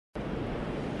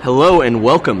Hello and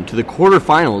welcome to the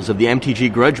quarterfinals of the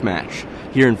MTG Grudge match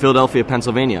here in Philadelphia,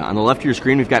 Pennsylvania. On the left of your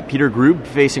screen, we've got Peter Grube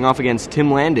facing off against Tim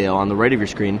Landale on the right of your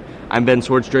screen. I'm Ben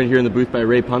Swartz, joined here in the booth by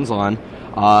Ray Punzlon,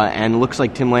 and it looks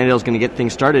like Tim Landale is going to get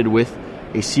things started with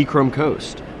a Seachrome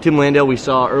Coast. Tim Landale we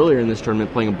saw earlier in this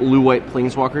tournament playing a blue-white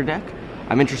Planeswalker deck.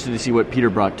 I'm interested to see what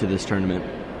Peter brought to this tournament.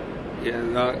 Yeah,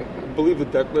 I believe the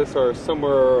deck lists are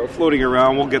somewhere floating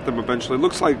around. We'll get them eventually.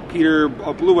 Looks like Peter,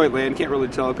 a blue-white land, can't really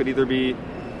tell. It could either be...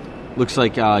 Looks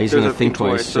like he's going to think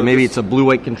twice. So maybe it's a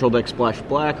blue-white control deck splash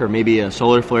black, or maybe a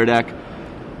solar flare deck.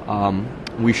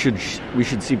 We should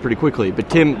see pretty quickly. But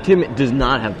Tim does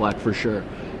not have black for sure.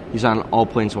 He's on all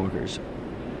Planeswalkers.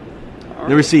 All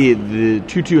then we see the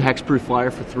 2/2 hexproof flyer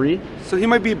for 3. So he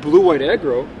might be blue-white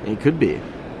aggro. It could be.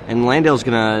 And Landale's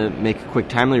going to make quick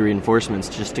timely reinforcements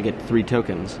just to get 3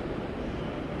 tokens.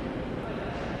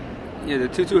 Yeah, the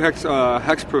 2/2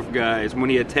 hexproof guys,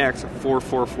 when he attacks, a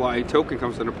 4/4 fly token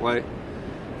comes into play.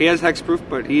 He has hexproof,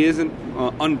 but he isn't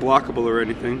unblockable or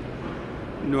anything.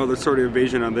 No other sort of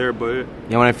evasion on there, but...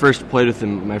 Yeah, when I first played with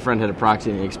him, my friend had a proxy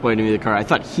and he explained to me the card. I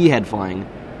thought he had flying.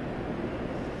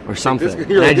 Or something.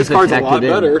 This card's a lot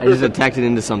better. I just attacked it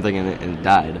into something and it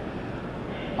died.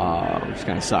 Which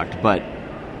kind of sucked. But,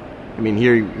 I mean,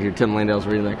 here Tim Landale's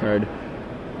reading that card.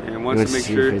 And wants to make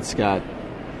sure... if it's got...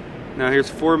 Now here's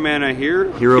 4 mana here.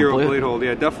 Hero Bladehold.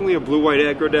 Yeah, definitely a blue-white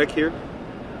aggro deck here.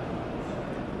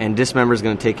 And Dismember is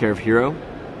going to take care of Hero.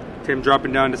 Tim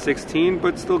dropping down to 16,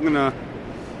 but still going to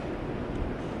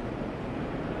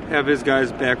have his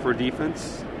guys back for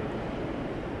defense.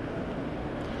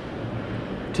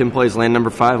 Tim plays land number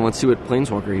 5, and let's see what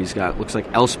Planeswalker he's got. Looks like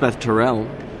Elspeth Terrell.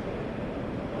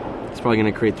 He's probably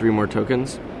going to create 3 more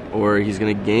tokens, or he's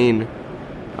going to gain...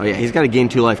 Oh yeah, he's got to gain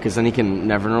 2 life, because then he can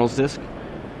Nevernearl's Disc.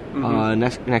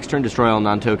 Mm-hmm. Next turn, destroy all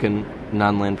non-token,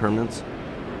 non-land permanents.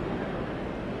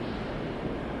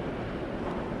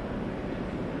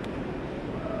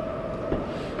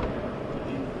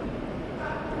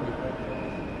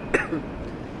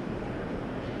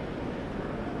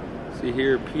 See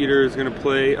here, Peter is going to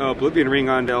play Oblivion Ring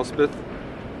on to Elspeth.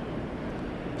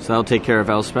 So that'll take care of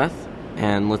Elspeth,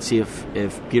 and let's see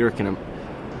if Peter can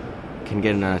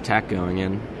get an attack going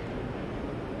in.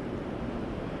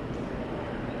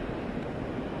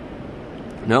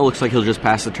 No, it looks like he'll just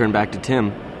pass the turn back to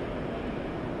Tim.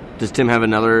 Does Tim have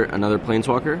another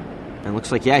Planeswalker? And it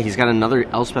looks like, yeah, he's got another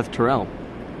Elspeth Terrell.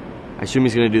 I assume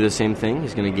he's going to do the same thing.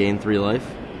 He's going to gain 3 life.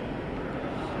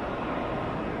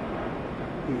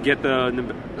 Get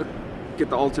the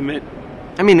ultimate.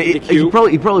 I mean, he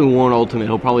probably won't ultimate.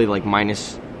 He'll probably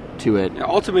minus to it. Yeah,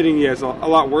 ultimating, is a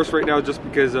lot worse right now just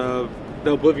because of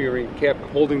the Oblivion Ring kept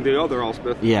holding the other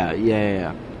Elspeth.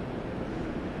 Yeah.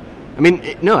 I mean,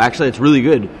 no, actually, it's really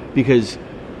good because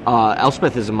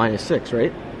Elspeth is a -6,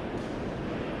 right?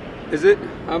 Is it?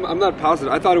 I'm not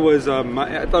positive. I thought it was.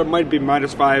 I thought it might be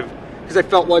 -5 because I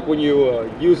felt like when you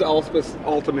use Elspeth's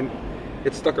ultimate,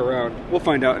 it stuck around. We'll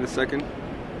find out in a second.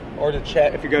 Or in the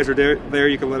chat, if you guys are there,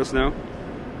 you can let us know.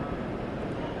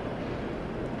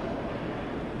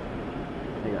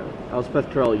 Elspeth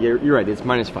Terrell, you're right. It's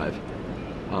 -5.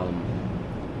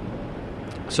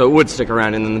 So it would stick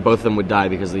around, and then both of them would die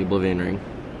because of the Oblivion Ring.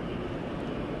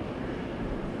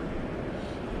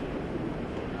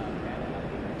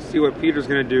 See what Peter's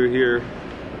going to do here.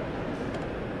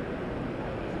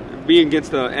 Being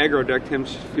against the aggro deck, Tim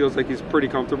feels like he's pretty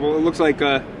comfortable. It looks like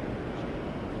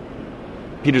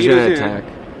Peter's going to attack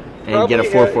and get a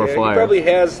 4/4 flyer. He probably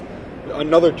has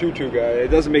another 2/2 guy.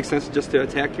 It doesn't make sense just to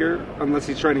attack here unless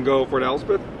he's trying to go for an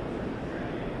Elspeth.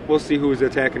 We'll see who he's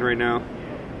attacking right now.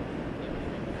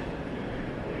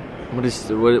 What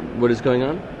is going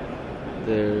on?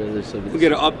 We'll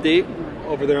get an update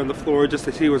over there on the floor just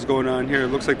to see what's going on here. It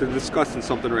looks like they're discussing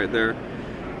something right there.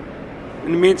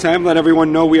 In the meantime, let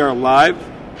everyone know we are live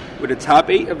with the top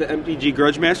 8 of the MTG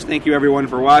Grudge match. Thank you everyone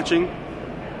for watching.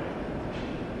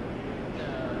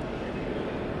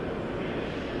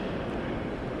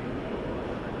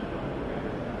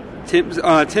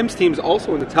 Tim's team's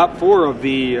also in the top 4 of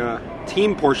the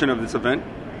team portion of this event.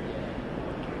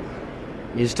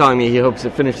 He's telling me he hopes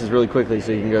it finishes really quickly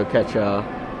so he can go catch a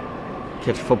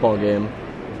football game.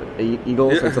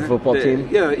 Eagles, that's a football team?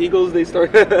 Yeah, Eagles, they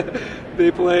start. They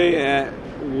play at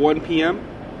 1 p.m.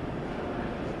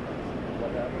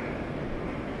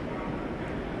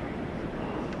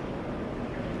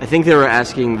 I think they were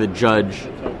asking the judge,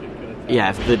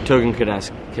 if the token could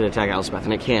attack Elspeth,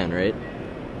 and it can, right?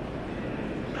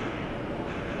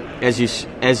 As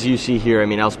you see here, I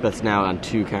mean, Elspeth's now on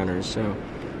 2 counters, so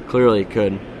clearly it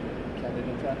could.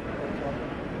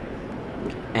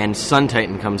 And Sun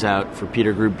Titan comes out for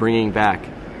Peter Grube, bringing back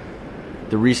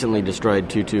the recently destroyed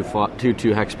 2/2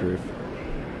 hexproof.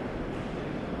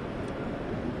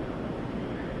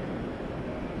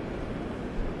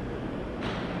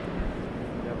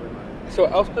 So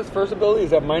Elspeth's first ability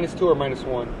is at -2 or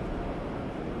 -1?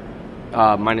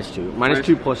 -2.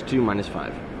 -2 plus 2,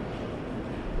 -5.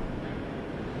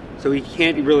 So he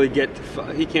can't really get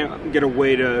to he can't get a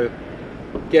way to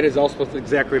get his Elspeth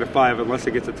exactly to 5 unless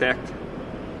it gets attacked.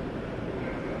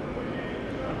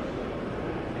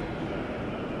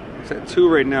 It's at 2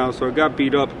 right now, so it got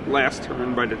beat up last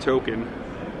turn by the token.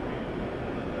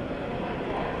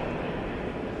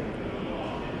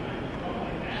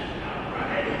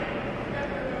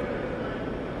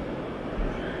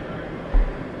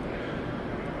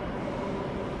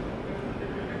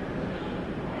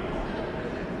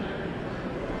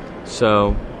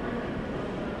 So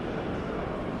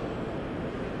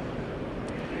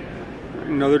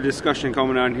another discussion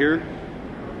coming on here.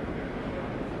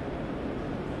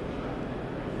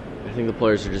 I think the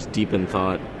players are just deep in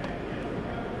thought.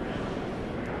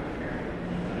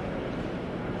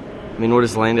 I mean, what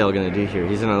is Landale going to do here?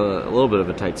 He's in a little bit of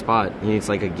a tight spot. He needs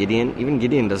like a Gideon. Even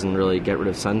Gideon doesn't really get rid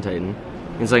of Sun Titan.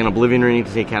 He's like an Oblivion Ring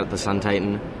to take out the Sun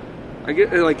Titan. I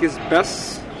get like his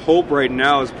best hope right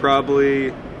now is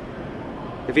probably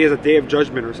if he has a Day of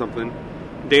Judgment or something.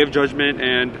 Day of Judgment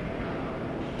and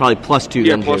probably +2.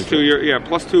 Yeah, then +2.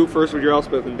 +2 first with your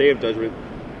Elspeth and Day of Judgment.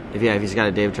 If he's got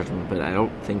a Day of Judgment, but I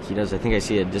don't think he does. I think I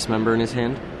see a Dismember in his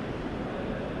hand.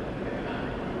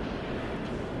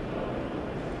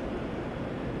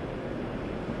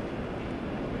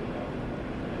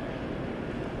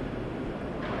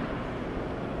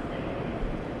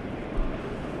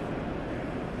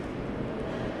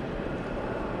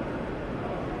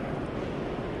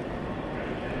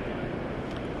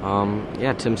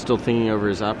 Yeah, Tim's still thinking over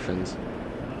his options.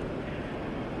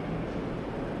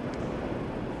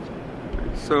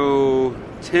 So,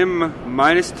 Tim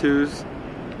 -2s.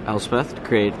 Elspeth to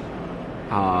create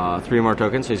 3 more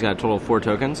tokens, so he's got a total of 4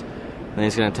 tokens. Then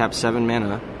he's going to tap 7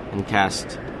 mana and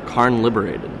cast Karn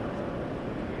Liberated.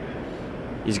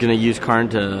 He's going to use Karn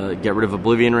to get rid of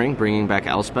Oblivion Ring, bringing back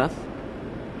Elspeth.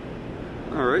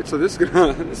 Alright, so this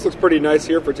looks pretty nice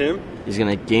here for Tim. He's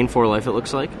going to gain 4 life, it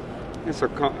looks like. And so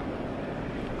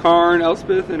Karn,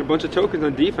 Elspeth, and a bunch of tokens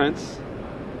on defense.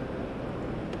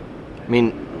 I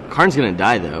mean, Karn's going to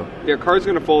die, though. Yeah, Karn's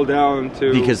going to fall down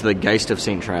to... Because the Geist of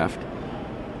St. Traft,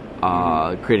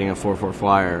 creating a 4/4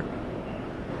 flyer.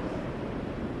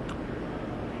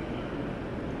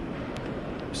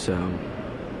 So...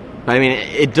 But, I mean,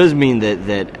 it does mean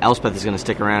that Elspeth is going to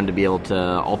stick around to be able to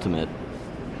ultimate.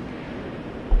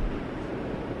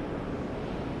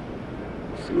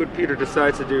 See what Peter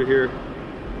decides to do here.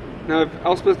 Now, if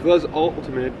Elspeth does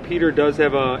ultimate, Peter does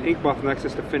have a Inkmoth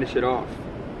Nexus to finish it off.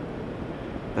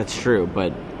 That's true,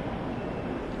 but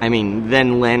I mean,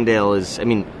 then Landale is. I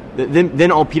mean,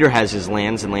 then all Peter has is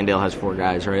lands, and Landale has 4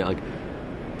 guys, right? Like,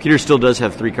 Peter still does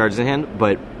have 3 cards in hand,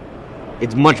 but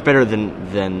it's much better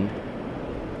than.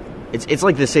 It's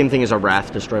like the same thing as a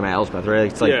Wrath destroy my Elspeth, right?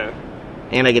 It's like, yeah.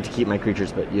 And I get to keep my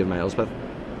creatures, but you have my Elspeth.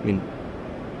 I mean,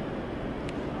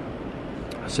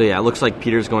 so yeah, it looks like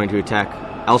Peter's going to attack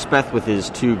Elspeth with his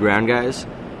 2 ground guys,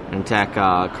 and attack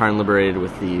Karn Liberated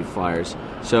with the flyers.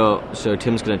 So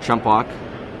Tim's going to chump walk.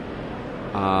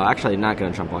 Actually, not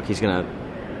going to chump walk. He's going to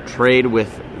trade with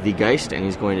the Geist, and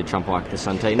he's going to chump walk the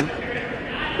Sun Titan.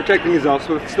 Protecting his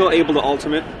Elspeth, still able to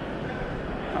ultimate.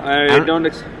 I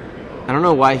don't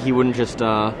know why he wouldn't just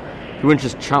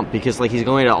chump, because like he's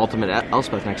going to ultimate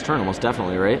Elspeth next turn, almost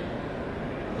definitely, right?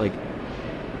 Like,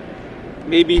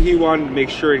 maybe he wanted to make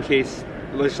sure in case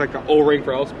there's like an O-ring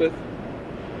for Elspeth.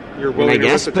 You're willing to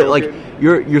risk the but token. Like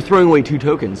you're throwing away 2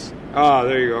 tokens. Ah,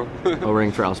 there you go.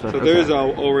 O-ring for Elspeth. So there's a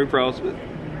O-ring for Elspeth.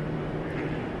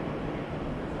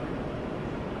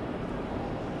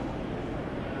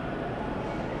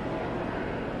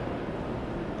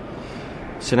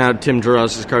 So now Tim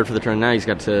draws his card for the turn. Now he's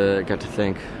got to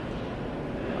think.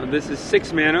 This is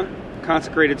 6 mana,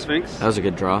 Consecrated Sphinx. That was a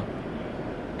good draw,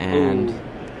 and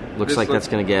looks like that's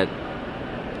going to get.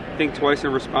 Think twice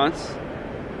in response.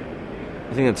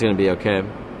 I think that's going to be okay.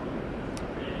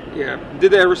 Yeah,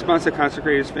 did that response to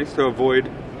Consecrated Sphinx to avoid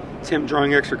Tim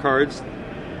drawing extra cards.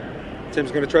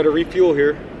 Tim's going to try to refuel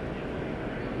here.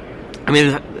 I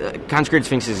mean, Consecrated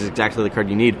Sphinx is exactly the card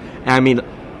you need. And I mean,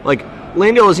 like,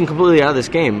 Landale isn't completely out of this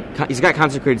game. He's got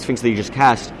Consecrated Sphinx that he just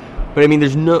cast. But I mean,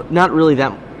 there's not really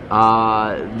that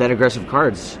aggressive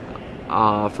cards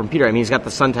from Peter. I mean, he's got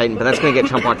the Sun Titan, but that's going to get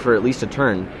chump blocked for at least a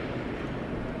turn.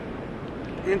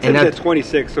 And Tim's at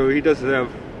 26, so he does have...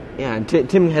 Yeah, and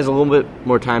Tim has a little bit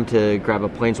more time to grab a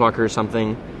Planeswalker or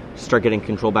something. start getting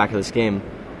control back of this game.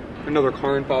 Another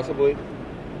Karn, possibly.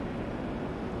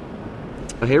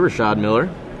 Oh, hey, Rashad Miller.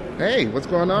 Hey, what's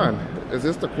going on? Is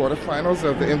this the quarterfinals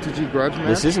of the MTG Grudge match?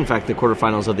 This is, in fact, the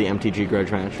quarterfinals of the MTG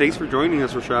Grudge match. Thanks for joining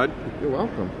us, Rashad. You're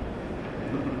welcome.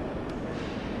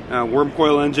 Worm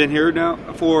Coil Engine here now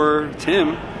for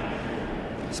Tim.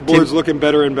 This board's looking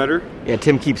better and better. Yeah,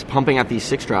 Tim keeps pumping out these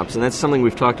 6-drops, and that's something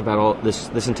we've talked about all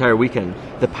this entire weekend.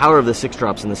 The power of the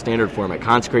 6-drops in the standard format.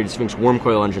 Consecrated Sphinx, Worm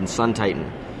Coil Engine, Sun Titan.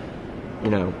 You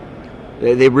know,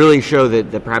 they really show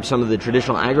that perhaps some of the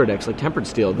traditional aggro decks, like Tempered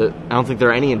Steel, that I don't think there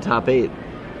are any in top 8,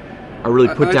 are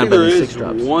really put down by these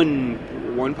 6-drops.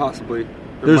 One possibly.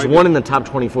 There's one in the top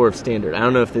 24 of standard. I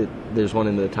don't know if there's one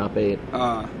in the top 8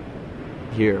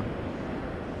 here.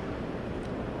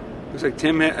 Looks like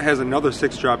Tim has another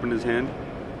 6-drop in his hand.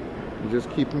 You just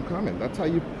keep them coming. That's how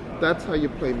you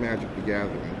play Magic the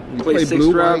Gathering. You play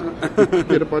blue-white, you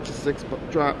get a bunch of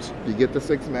 6-drops, you get the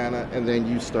 6 mana, and then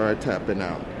you start tapping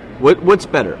out. What's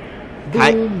better?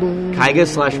 Boom. Kaiga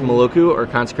 / Moloku or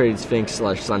Consecrated Sphinx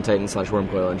 / Sun Titan / Worm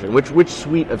Coil Engine? Which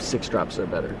suite of 6-drops are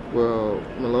better? Well,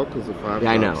 Moloku's a 5-drop,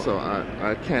 yeah, I know. So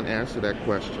I can't answer that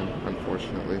question,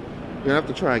 unfortunately. You're going to have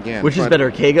to try again. Which is better,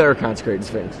 Kaiga or Consecrated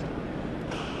Sphinx?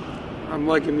 I'm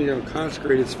liking me a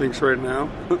Consecrated Sphinx right now.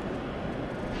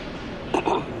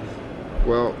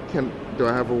 Well, do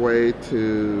I have a way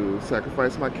to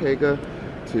sacrifice my Kaiga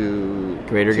to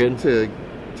Greater good? To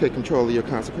take control of your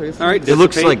Consecrated Sphinx? All right, it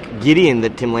looks like Gideon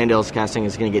that Tim Landale is casting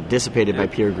is going to get dissipated by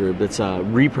Peer Grube. That's a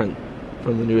reprint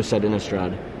from the newest set,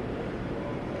 Innistrad.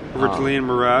 Virtualian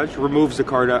Mirage removes the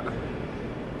card out.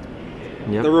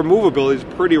 Yep. The removability is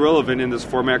pretty relevant in this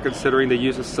format, considering they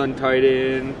use a Sun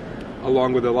Titan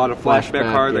along with a lot of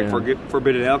flashback cards like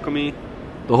Forbidden Alchemy.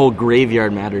 The whole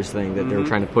graveyard matters thing that they were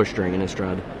trying to push during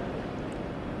Innistrad.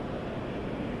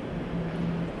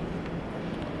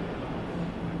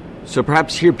 So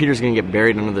perhaps here Peter's going to get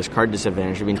buried under this card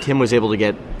disadvantage. I mean, Tim was able to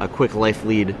get a quick life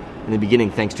lead in the beginning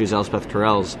thanks to his Elspeth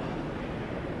Terrells.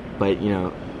 But, you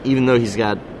know, even though he's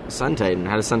got Sun Titan,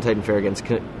 how does Sun Titan fare against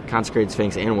Consecrated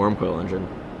Sphinx and Worm Coil Engine?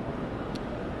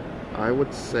 I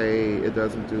would say it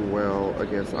doesn't do well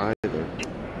against either.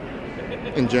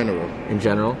 In general. In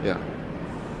general? Yeah.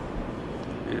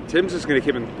 Tim's just going to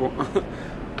keep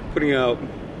putting out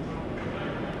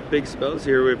big spells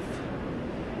here with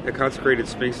the Consecrated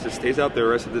Sphinx that stays out there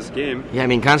the rest of this game. Yeah, I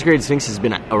mean, Consecrated Sphinx has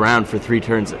been around for 3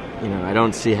 turns. You know, I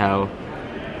don't see how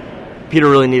Peter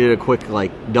really needed a quick,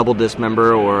 double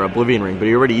dismember or Oblivion Ring, but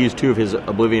he already used 2 of his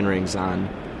Oblivion Rings on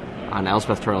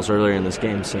Elspeth Terrells earlier in this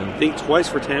game, so... Think twice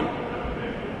for Tim.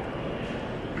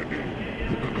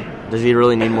 Does he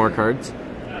really need more cards?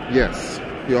 Yes.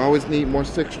 You always need more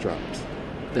 6-drops.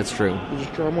 That's true. You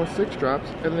just draw more 6-drops,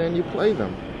 and then you play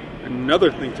them.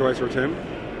 Another think twice for Tim.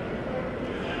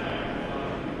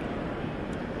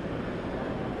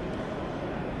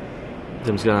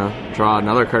 Tim's going to draw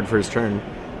another card for his turn.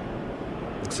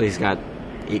 Looks like he's got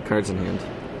 8 cards in hand.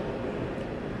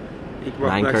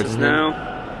 9 cards in now.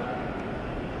 hand.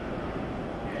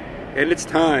 And it's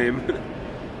time.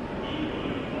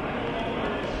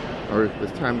 Or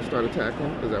it's time to start attacking?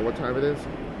 Is that what time it is?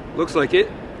 Looks like it.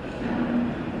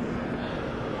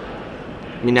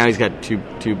 I mean, now he's got two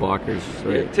blockers.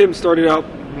 Right? Yeah, Tim started out,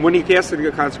 when he casted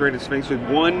the Consecrated Sphinx, with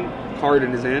 1 card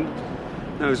in his hand.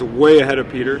 Now he's way ahead of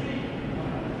Peter.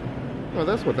 Well,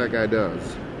 that's what that guy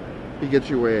does. He gets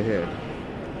you way ahead.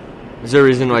 Is there a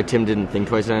reason why Tim didn't think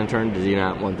twice on a turn? Did he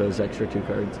not want those extra 2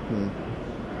 cards?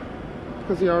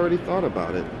 Because he already thought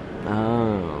about it.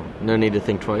 Oh, no need to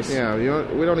think twice? Yeah,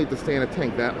 we don't need to stay in a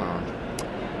tank that long.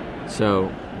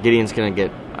 So, Gideon's going to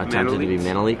get attempted to be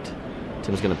mana leaked.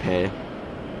 Tim's going to pay. I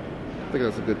think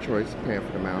that's a good choice, paying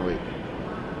for the mana leak.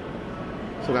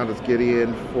 So now does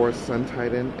Gideon force Sun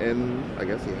Titan in? I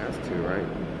guess he has to, right?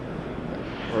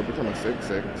 Or become a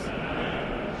 6/6.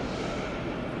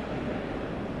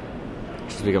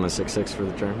 Just become a 6/6 for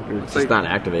the turn. It's just not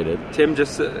activated. Tim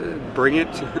just bring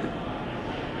it.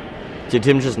 Did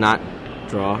Tim just not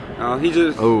draw? He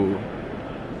just... Oh.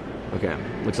 Okay.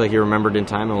 Looks like he remembered in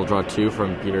time and will draw 2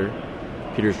 from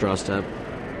Peter's draw step.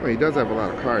 Well, he does have a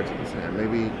lot of cards in his hand.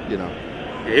 Maybe,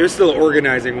 Yeah, he was still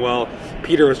organizing while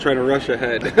Peter was trying to rush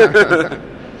ahead.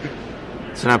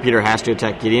 So now Peter has to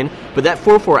attack Gideon. But that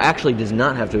 4/4 actually does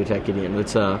not have to attack Gideon.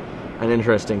 That's an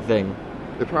interesting thing.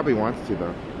 It probably wants to,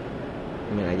 though.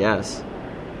 I mean, I guess.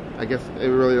 I guess it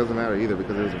really doesn't matter either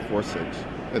because it was a 4/6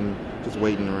 and just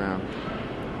waiting around.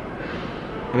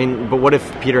 I mean, but what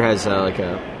if Peter has a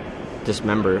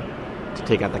dismember to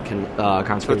take out the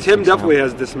Consecrated So Tim Sphinx definitely now?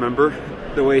 has dismember,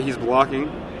 the way he's blocking.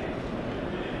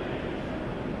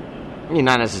 I mean,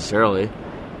 not necessarily.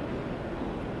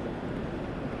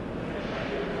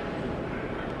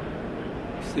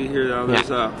 see here, though. There's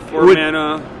Yeah. 4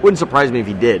 mana. Wouldn't surprise me if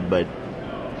he did, but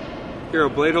Hero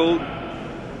Bladehold.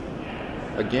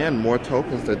 Again, more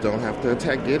tokens that don't have to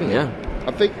attack Gideon. Yeah.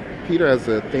 I think Peter has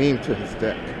a theme to his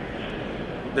deck.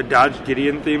 The Dodge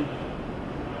Gideon theme.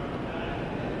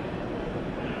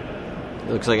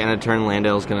 it looks like end of turn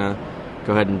Landale's going to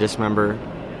go ahead and dismember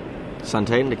Sun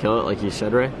Titan to kill it, like you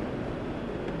said, Ray.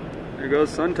 There goes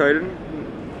Sun Titan.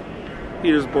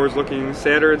 Peter's board's looking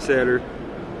sadder and sadder.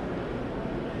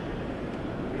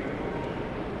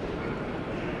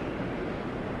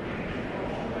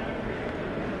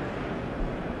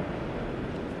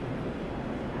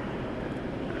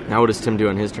 Now what does Tim do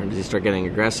on his turn? Does he start getting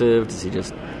aggressive? Does he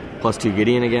just +2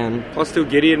 Gideon again? +2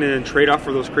 Gideon and then trade off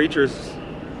for those creatures.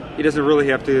 He doesn't really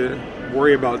have to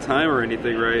worry about time or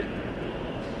anything, right?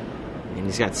 And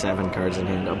he's got 7 cards in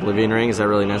hand. Oblivion Ring, is that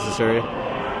really necessary?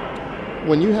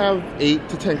 When you have 8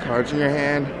 to 10 cards in your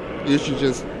hand, you should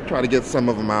just try to get some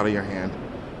of them out of your hand.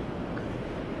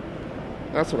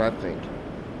 That's what I think.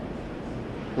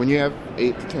 When you have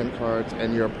 8 to 10 cards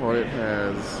and your opponent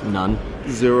has None.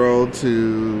 0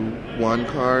 to 1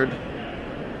 card,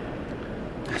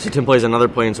 So Tim plays another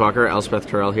Planeswalker, Elspeth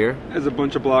Terrell here. Has a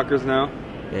bunch of blockers now.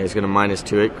 Yeah, he's going to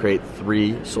 -2 it, create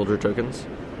 3 soldier tokens.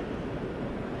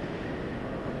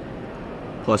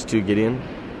 +2 Gideon.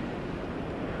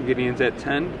 Gideon's at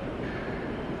 10.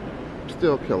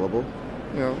 still killable.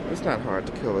 You know, it's not hard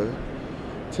to kill a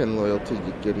 10 loyalty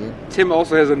Gideon. Tim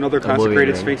also has another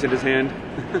Consecrated Ring. Sphinx in his hand.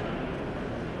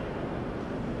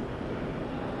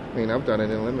 I mean, I've done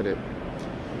it in limited.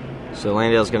 So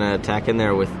Landale's going to attack in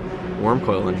there with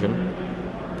Wormcoil Engine.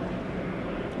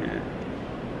 Yeah.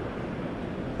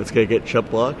 That's going to get chump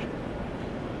blocked.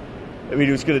 I mean,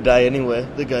 he was going to die anyway,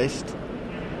 the Geist.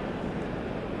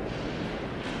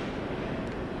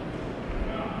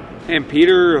 And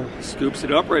Peter scoops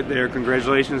it up right there.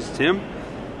 Congratulations, Tim.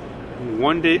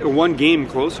 One game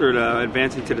closer to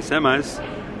advancing to the semis.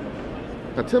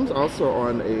 Now, Tim's also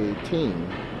on a team.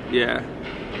 Yeah.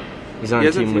 He's on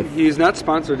a team with... He's not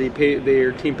sponsored.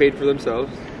 Their team paid for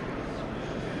themselves.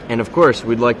 And of course,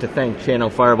 we'd like to thank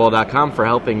ChannelFireball.com for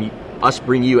helping us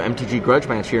bring you MTG Grudge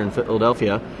Match here in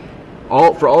Philadelphia.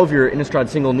 For all of your Innistrad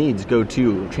single needs, go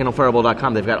to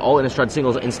ChannelFireball.com. They've got all Innistrad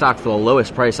singles in stock for the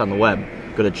lowest price on the web.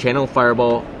 Go to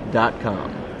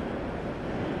ChannelFireball.com.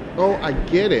 Oh, I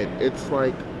get it. It's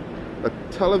like a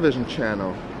television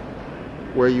channel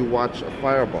where you watch a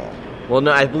Fireball. Well,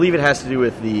 no, I believe it has to do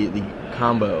with the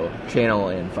combo, Channel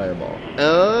and Fireball.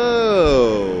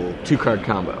 Oh. 2-card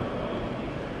combo.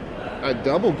 I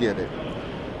double get it.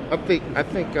 I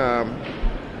think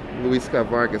Luis Scott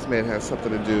Vargas may have had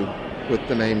something to do with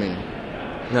the naming.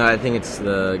 No, I think it's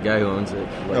the guy who owns it.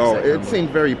 No, it seemed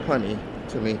very punny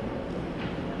to me.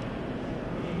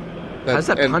 How's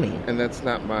that punny? And that's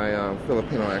not my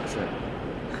Filipino accent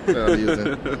that I'm using.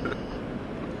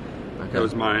 Okay. That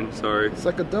was mine. Sorry. It's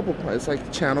like a double play. It's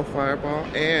like Channel Fireball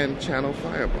and Channel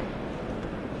Fireball.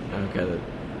 Okay.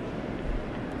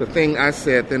 The thing I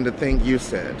said, then the thing you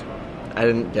said. I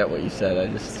didn't get what you said. I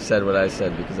just said what I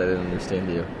said because I didn't understand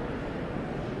you.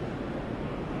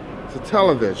 It's a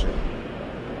television.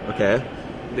 Okay.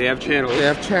 They have channels. They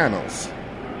have channels.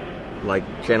 Like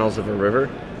Channels of a River?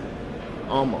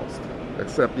 Almost.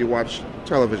 Except you watch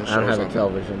television shows. I don't have on a them.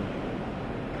 television.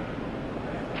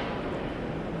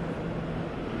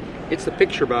 It's the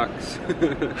picture box.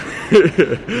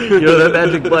 You know that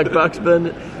magic black box,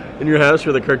 Ben, in your house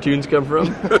where the cartoons come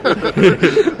from?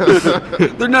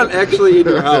 They're not actually in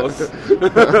your house.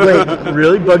 Wait,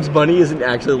 really? Bugs Bunny isn't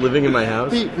actually living in my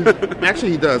house?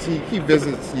 Actually, he does. He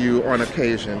visits you on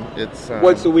occasion. It's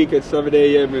Once a week at 7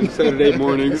 a.m. and Saturday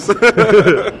mornings.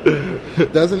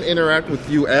 doesn't interact with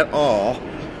you at all.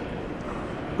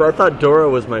 But I thought Dora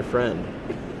was my friend.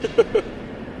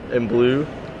 And Blue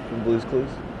from Blue's Clues.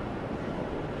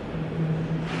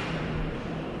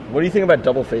 What do you think about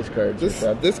double face cards?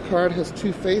 This card has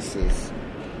 2 faces.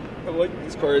 I like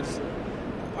these cards.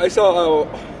 I saw,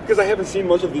 because I haven't seen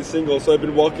much of these singles, so I've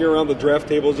been walking around the draft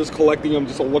tables just collecting them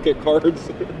just to look at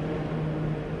cards.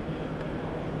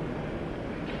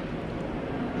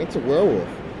 That's a werewolf.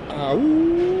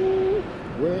 Ow!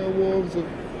 Werewolves of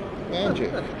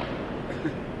magic.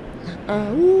 I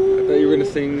thought you were going to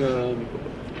sing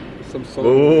some song.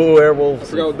 Oh, werewolves. I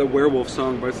forgot the werewolf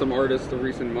song by some artist of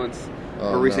recent months.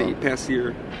 Oh, or recent no. past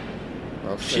year.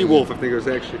 I was She-Wolf, I think it was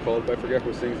actually called, but I forgot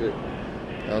who sings it.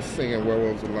 I was singing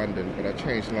Werewolves of London, but I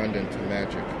changed London to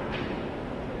magic.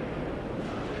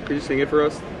 Could you sing it for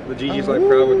us? The GG's Life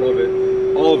crowd would love it.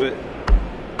 All of it.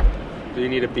 Do you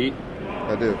need a beat?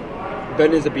 I do.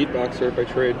 Ben is a beatboxer by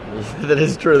trade. That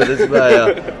is true. That is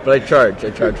my. But I charge.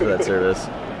 I charge for that service.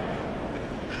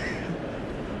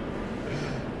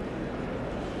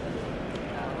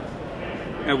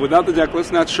 And without the deck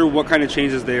list, not sure what kind of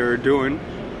changes they are doing.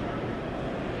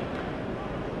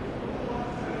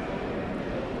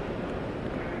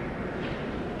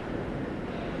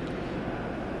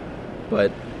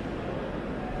 But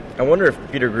I wonder if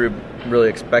Peter Grube really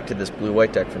expected this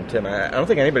blue-white deck from Tim. I don't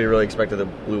think anybody really expected the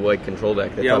blue-white control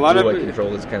deck. They thought blue-white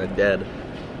control is kind of dead.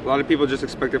 A lot of people just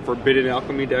expected Forbidden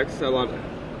Alchemy decks.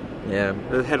 Yeah.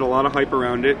 It had a lot of hype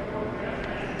around it.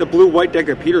 The blue-white deck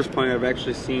that Peter's playing I've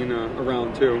actually seen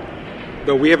around too.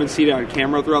 Though we haven't seen it on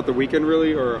camera throughout the weekend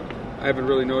really, or I haven't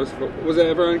really noticed. Was it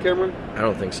ever on camera? I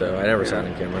don't think so. I never saw it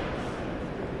on camera.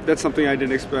 That's something I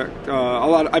didn't expect.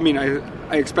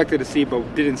 I expected to see,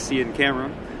 but didn't see it in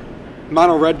camera.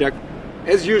 Mono red deck.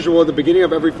 As usual, at the beginning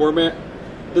of every format,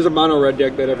 there's a mono red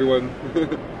deck that everyone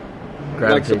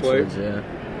likes to play. Towards, yeah.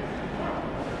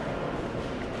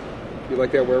 You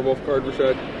like that werewolf card,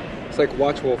 Rashad? It's like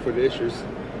Watch Wolf with issues.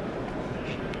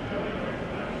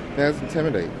 That's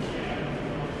Intimidate.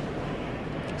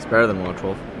 It's better than Watch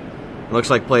Wolf. Looks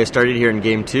like play started here in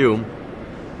game 2.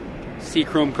 Sea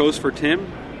Chrome Coast for Tim.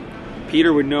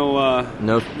 Peter with no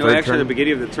action at the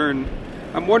beginning of the turn.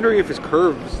 I'm wondering if his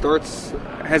curve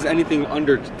has anything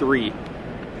under 3.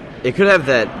 It could have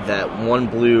that one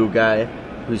blue guy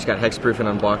who's got hexproof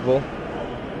and unblockable.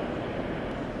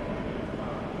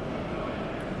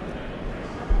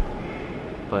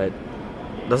 But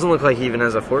it doesn't look like he even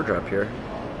has a 4-drop here.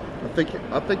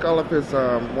 I think all of his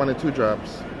 1 and 2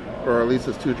 drops, or at least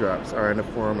his 2 drops, are in the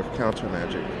form of counter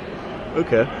magic.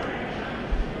 Okay.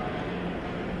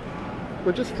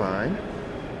 Which is fine,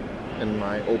 in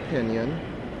my opinion.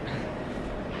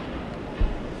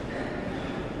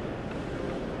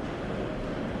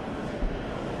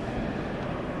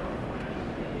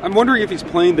 I'm wondering if he's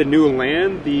playing the new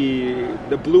land,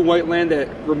 the blue-white land that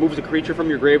removes a creature from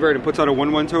your graveyard and puts out a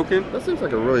 1/1 token. That seems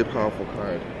like a really powerful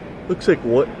card. Looks like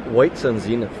White Sun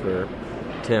Zenith for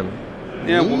Tim.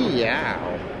 Yeah.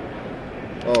 Meow.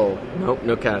 Oh. Nope,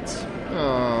 no cats.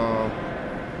 Oh.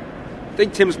 I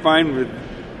think Tim's fine with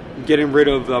getting rid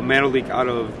of Mana Leak out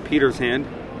of Peter's hand.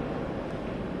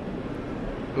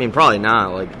 I mean, probably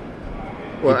not. Like,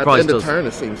 Well, at the end of turn,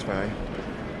 it seems fine.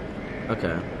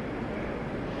 Okay.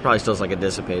 Probably still has like a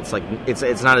dissipate. It's like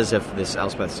it's not as if this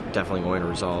Elspeth's definitely going to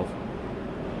resolve.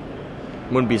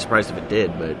 Wouldn't be surprised if it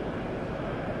did, but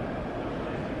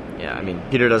yeah, I mean,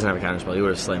 Peter doesn't have a counterspell. He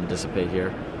would have slammed dissipate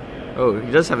here. Oh,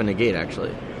 he does have a negate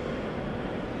actually.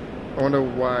 I wonder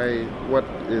why. What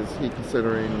is he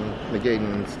considering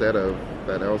negating instead of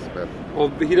that Elspeth? Well,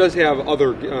 he does have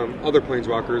other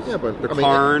planeswalkers. Yeah, but the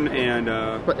Karn and.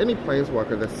 But any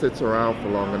planeswalker that sits around for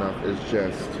long enough is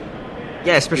just.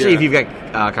 Yeah, especially if you've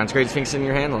got Consecrated Sphinx in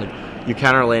your hand. Like, you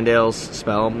counter Landale's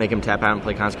spell, make him tap out and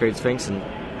play Consecrated Sphinx, and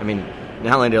I mean,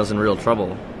 now Landale's in real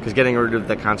trouble because getting rid of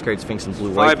the Consecrated Sphinx in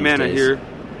blue-white 5 mana days. here.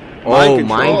 Mind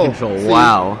control. See?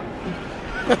 Wow.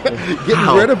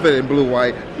 Getting rid of it in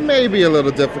blue-white may be a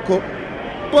little difficult,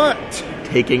 but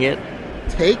taking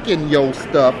your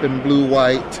stuff in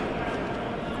blue-white.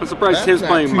 I'm surprised Tim's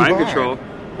playing Mind Control.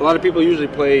 A lot of people usually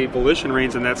play Volition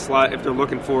Reigns in that slot if they're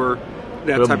looking for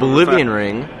that type of Oblivion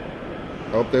Ring.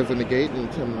 Oh, if there's a negate in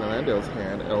Tim Landale's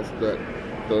hand, else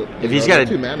if he's got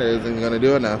 2 mana isn't going to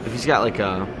do enough. If he's got like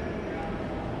a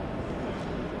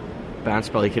bounce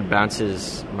spell, he could bounce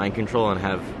his Mind Control and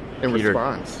have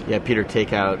response. Yeah, Peter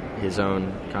take out his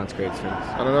own Consecrated Sphinx.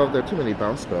 I don't know if there are too many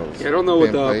bounce spells. Yeah, I don't know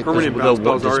what the permanent bounce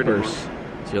spells are anymore.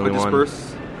 It's the only one.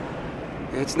 Disperse.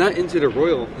 Yeah, it's not Into the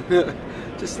Royal.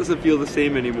 Just doesn't feel the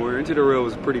same anymore. Into the Royal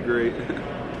was pretty great.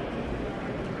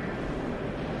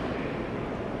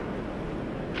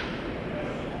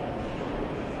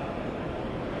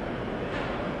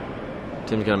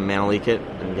 Tim's going to Mana Leak it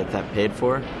and get that paid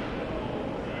for.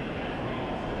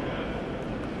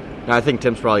 No, I think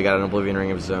Tim's probably got an Oblivion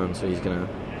Ring of his own, so he's going to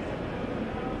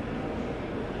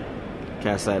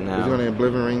cast that now. He's going to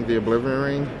Oblivion Ring the Oblivion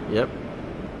Ring? Yep.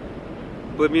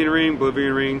 Oblivion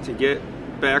Ring to get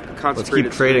back Consecrated Let's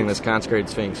keep trading Sphinx. this Consecrated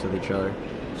Sphinx with each other.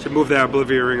 Should move that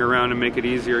Oblivion Ring around and make it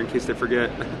easier in case they forget.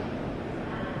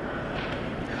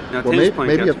 Now, Well,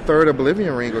 maybe a third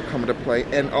Oblivion Ring will come into play,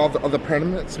 and all the other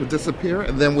permanents will disappear,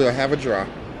 and then we'll have a draw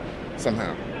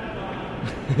somehow.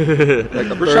 Like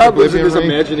Rashad lives in his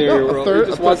imaginary world. He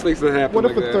just wants things to happen. What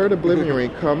if like a third Oblivion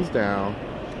Ring comes down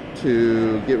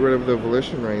to get rid of the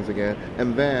Volition Rings again,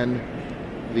 and then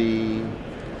the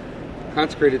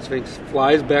Consecrated Sphinx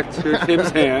flies back to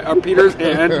Tim's hand, or Peter's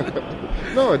hand?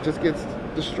 No, it just gets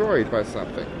destroyed by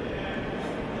something.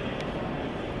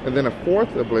 And then a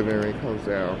fourth Oblivion Ring comes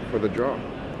down for the draw.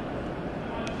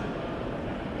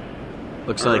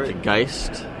 Looks like a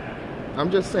Geist. I'm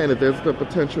just saying that there's the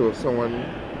potential of someone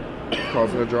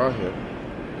causing a draw here.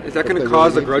 Is that going If to they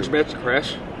cause the really grudge need match to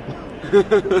crash?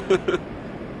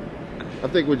 I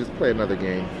think we'll just play another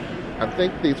game. I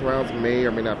think these rounds may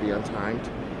or may not be untimed.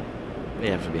 They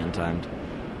have to be untimed.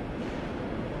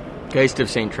 Geist of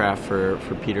St. Traff for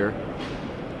Peter.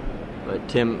 But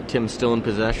Tim's still in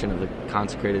possession of the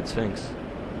Consecrated Sphinx.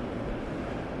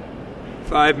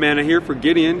 5 mana here for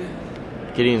Gideon.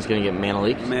 Gideon's going to get mana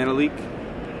leak. Mana leak.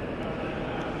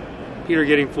 Peter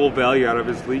getting full value out of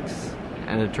his leaks.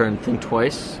 And a turn think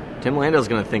twice. Tim Landale's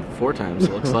going to think 4 times,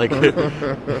 it looks like.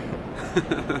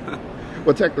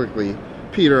 Well, technically,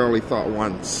 Peter only thought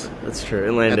once. That's true.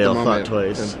 And Landale thought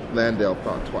twice. And Landale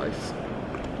thought twice.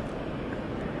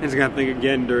 He's going to think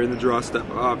again during the draw step,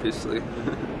 obviously.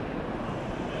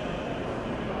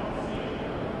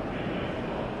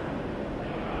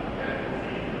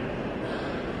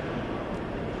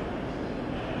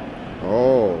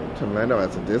 Oh, Tim Landale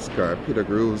has a discard. Peter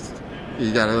Grooves,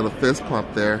 he got a little fist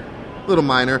pump there. Little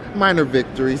minor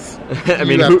victories. I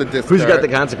mean, who's got the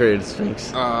Consecrated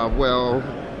Sphinx? Well,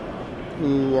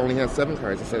 who only has 7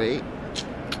 cards instead of 8?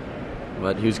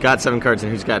 But who's got 7 cards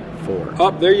and who's got 4?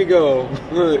 Up, there you go.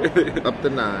 Up to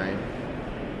 9.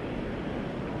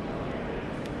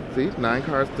 See, 9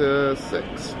 cards to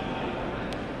 6.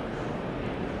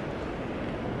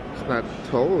 It's not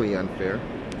totally unfair.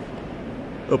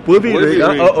 Oblivion.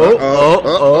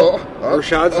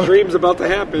 Rashad's dream's about to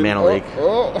happen. Mana leak.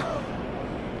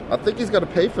 I think he's got to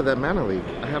pay for that mana leak.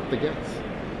 I have to guess.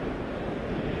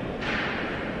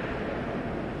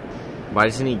 Why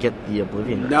doesn't he get the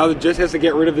Oblivion ring? Now it just has to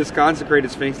get rid of this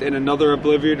Consecrated Sphinx and another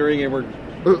Oblivion ring, and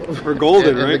we're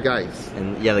golden, and right? the Geist.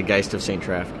 And yeah, the Geist of St.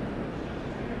 Traff.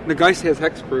 The Geist has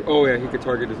hexproof. Oh yeah, he could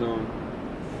target his own.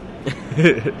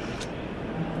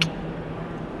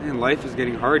 Man, life is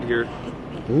getting hard here.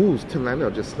 Ooh, Tim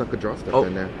Landale just snuck a draw step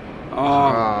in there.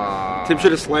 Oh, Tim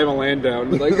should have slammed a land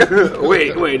down. Like,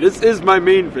 wait, this is my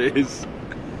main phase.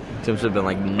 Tim should have been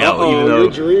like, no. Uh-oh, even though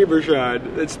your dream,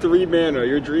 Rashad. It's 3 mana.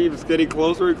 Your dream's getting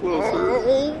closer and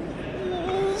closer.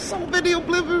 So many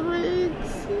Oblivion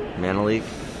rings. Mana leak.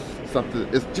 Something.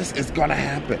 It's gonna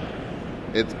happen.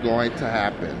 It's going to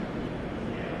happen.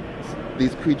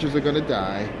 These creatures are gonna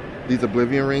die. These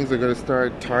Oblivion rings are gonna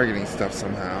start targeting stuff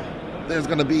somehow. There's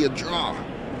gonna be a draw.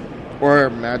 Or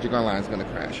Magic Online is gonna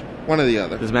crash. One or the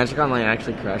other. Does Magic Online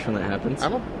actually crash when that happens? I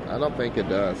don't think it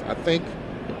does. I think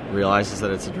it realizes that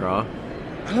it's a draw.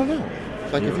 I don't know.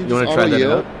 Like if you want just to try auto that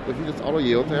yield, out? if you just auto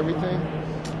yield to everything,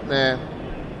 nah.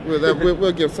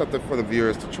 We'll give something for the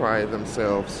viewers to try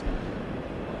themselves.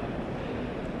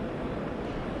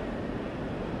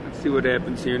 Let's see what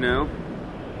happens here now.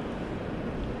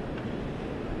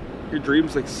 Your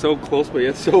dream's like so close, but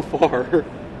yet so far.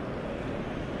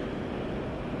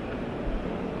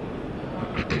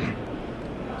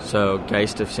 So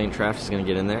Geist of St. Traff is going to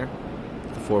get in there.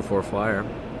 The 4/4 flyer.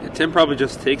 Yeah, Tim probably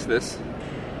just takes this.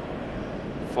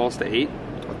 Falls to 8.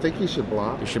 I think he should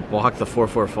block. You should block the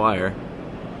 4/4 flyer.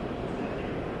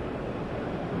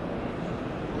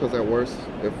 Because at worst,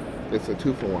 if it's a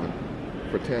 2-for-1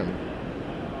 for Tim.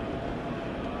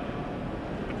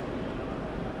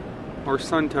 Or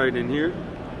Sun Titan here.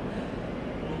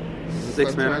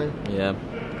 6 mana. Yeah.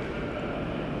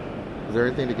 Is there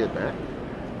anything to get back?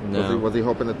 No. Was he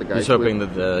hoping that the Geist He's hoping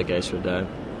that the Geist would die.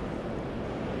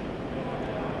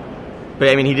 But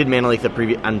I mean, he did mana leak the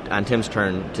on Tim's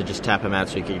turn to just tap him out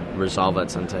so he could resolve that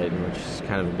Sun Titan, which is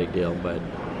kind of a big deal. But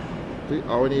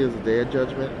all we need is a Day of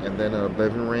Judgment and then an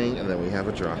Oblivion ring, and then we have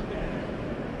a draw.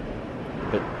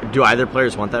 But do either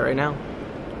players want that right now?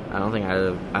 I don't think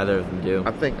either of them do.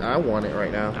 I think I want it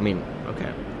right now. I mean,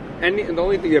 okay. And the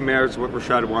only thing that matters is what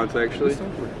Rashad wants, actually.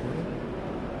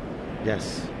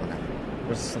 Yes.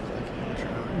 What's this look like?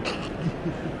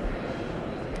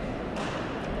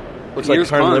 Looks like Here's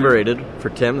Karn Karn. Liberated for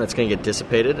Tim. That's going to get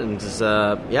dissipated. And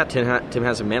Tim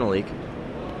has a mana leak.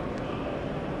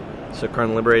 So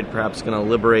Karn Liberated perhaps going to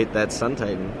liberate that Sun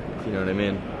Titan, if you know what I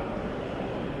mean.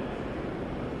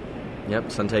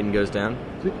 Yep, Sun Titan goes down.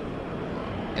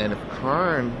 And if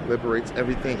Karn liberates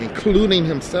everything, including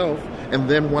himself, and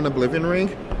then one Oblivion ring,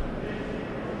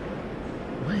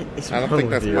 What is I don't wrong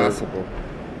think with that's you? possible.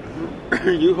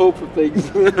 You hope for things.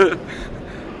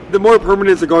 The more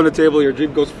permanents that go on the table, your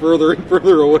dream goes further and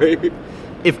further away.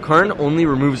 If Karn only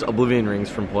removes Oblivion rings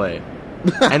from play,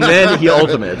 and then he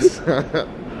ultimates, then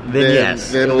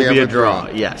yes, then it we will be have a a draw.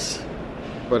 draw. Yes.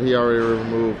 But he already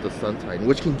removed the Sun Titan,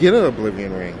 which can get an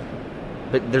Oblivion ring.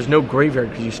 But there's no graveyard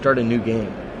because you start a new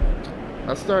game.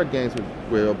 I start games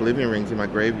with Oblivion rings in my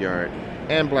graveyard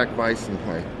and Black Vice in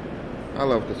play. I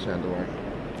love this Chandelier.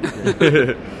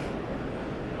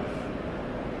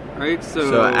 Right,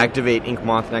 So activate Ink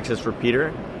Moth Nexus for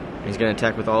Peter. He's going to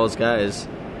attack with all his guys.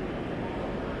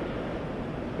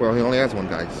 Well, he only has one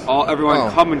guys. Everyone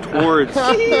coming towards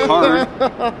the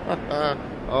card.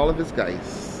 All of his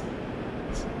guys.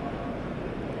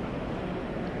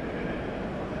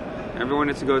 Everyone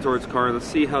needs to go towards card. Let's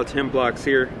see how Tim blocks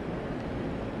here.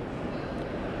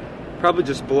 Probably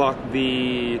just block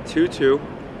the 2/2.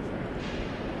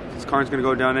 This card's going to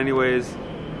go down anyways.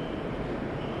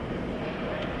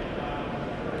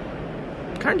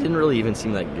 Card didn't really even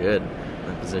seem that good in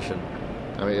that position.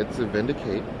 I mean, it's a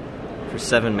Vindicate. For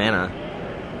 7 mana.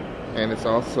 And it's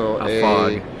also a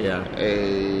fog. Yeah.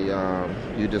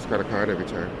 You discard a card every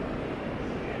turn.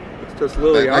 It's just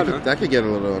Liliana. That could get a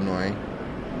little annoying.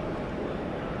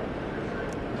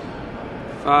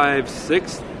 5,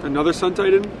 6. Another Sun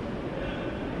Titan.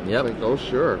 Yep. Like, oh,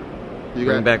 sure.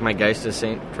 Bring back my Geist to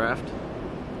Saint Draft.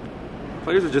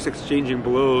 Players are just exchanging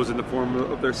blows in the form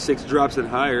of their 6 drops and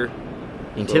higher.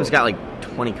 And Tim's got like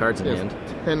 20 cards in hand.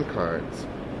 10 cards.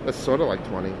 That's sort of like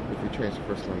 20 if you change the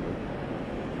first number.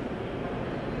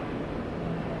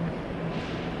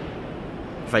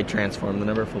 If I transform the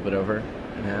number, flip it over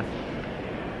in half.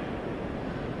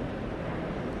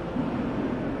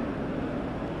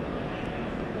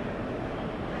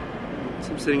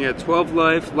 So I'm sitting at 12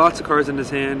 life, lots of cards in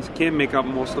his hands. Can't make out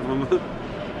most of them.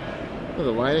 Well,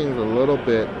 the lighting is a little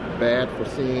bit bad for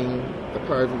seeing the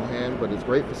cards in hand, but it's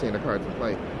great for seeing the cards in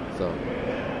play. So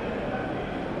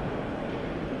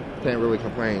can't really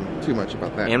complain too much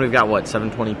about that. And we've got what,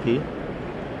 720p?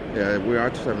 Yeah, we are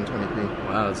to 720p.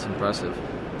 Wow, that's impressive.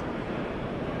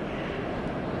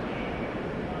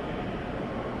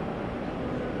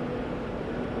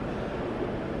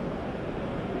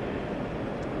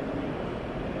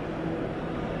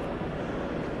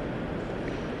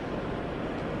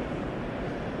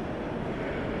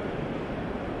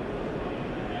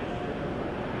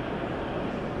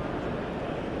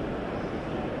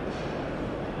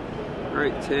 All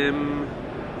right, Tim.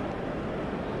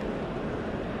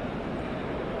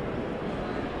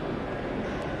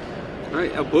 All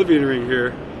right, Oblivion Ring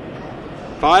here.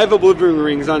 5 Oblivion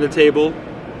Rings on the table.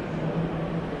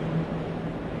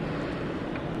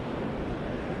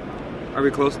 Are we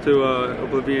close to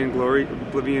Oblivion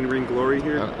Ring Glory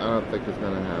here? I don't think it's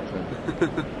gonna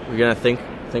happen. We're gonna think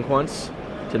once.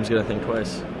 Tim's gonna think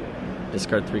twice.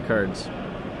 Discard 3 cards.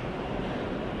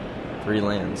 3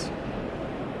 lands.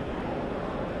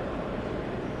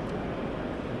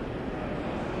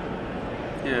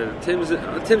 Yeah,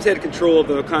 Tim's had control of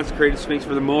the Consecrated Sphinx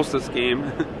for the most of this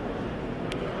game.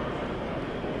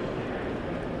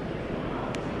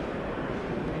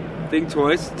 Think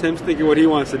twice. Tim's thinking what he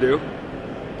wants to do.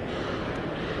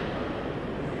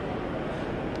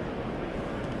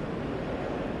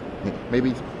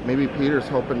 Maybe Peter's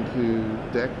hoping to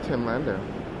deck Tim Landale.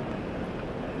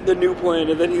 The new plan,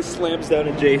 and then he slams down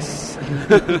a Jace.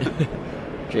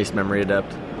 Jace Memory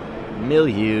Adept.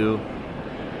 Milieu.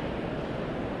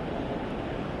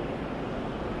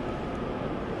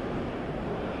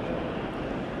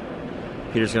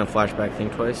 Peter's gonna flashback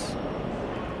think twice.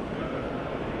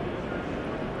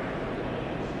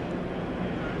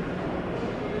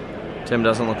 Tim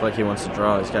doesn't look like he wants to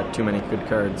draw. He's got too many good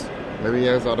cards. Maybe he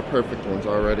has all the perfect ones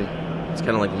already. It's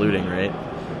kind of like looting, right?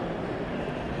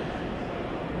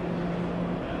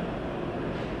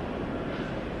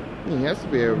 He has to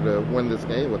be able to win this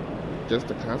game with just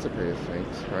the Consecrated Sphinx,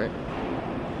 right?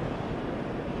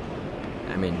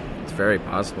 I mean, it's very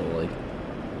possible. Like,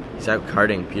 he's out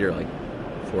carding Peter like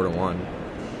 4-1.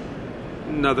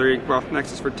 Another Broth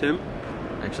Nexus for Tim.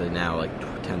 Actually, now like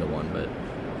 10-1, but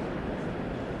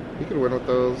He could win with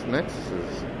those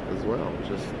Nexuses as well.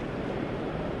 Just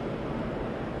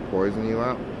poison you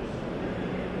out.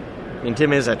 I mean,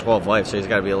 Tim is at 12 life, so he's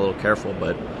got to be a little careful.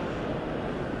 But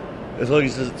as long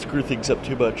as he doesn't screw things up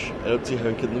too much, I don't see how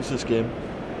he can lose this game.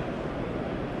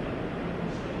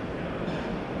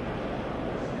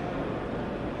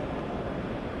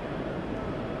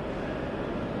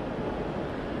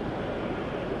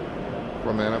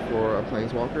 Mana for a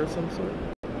Planeswalker of some sort?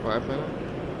 5 mana?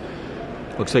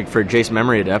 Looks like for Jace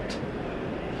Memory Adept.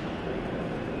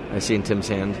 I see in Tim's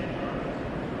hand.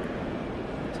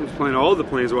 Tim's playing all the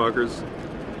Planeswalkers.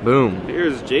 Boom.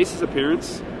 Here's Jace's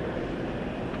appearance.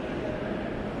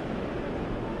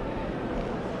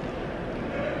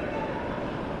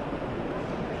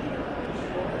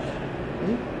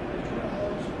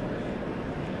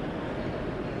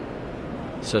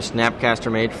 So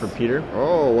Snapcaster Mage for Peter.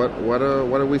 Oh, what are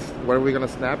we gonna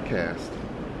Snapcast?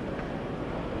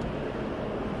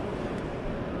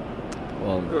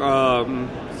 Well,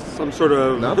 some sort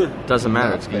of. No? Doesn't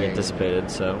matter. It's gonna get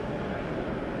dissipated. So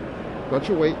Don't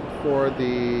you wait for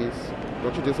these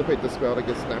Don't you dissipate the spell that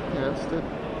gets snapcasted?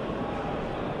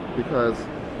 Because,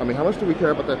 I mean, how much do we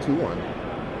care about that 2/1?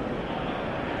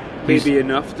 Maybe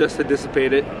enough just to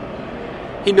dissipate it.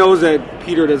 He knows that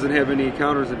Peter doesn't have any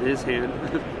counters in his hand.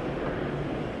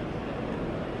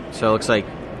 So it looks like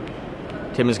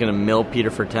Tim is going to mill Peter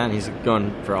for 10. He's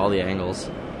going for all the angles.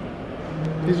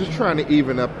 He's just trying to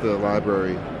even up the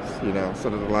library, you know, so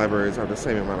that the libraries have the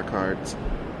same amount of cards.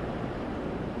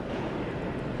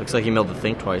 Looks like he milled the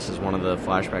Think Twice as one of the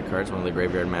flashback cards, one of the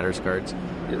Graveyard Matters cards.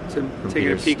 Yeah, Tim From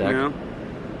taking a Peter's peek stack. now.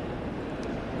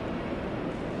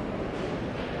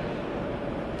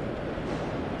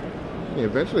 Yeah,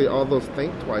 eventually, all those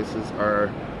Think Twices are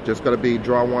just going to be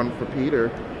draw 1 for Peter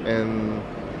and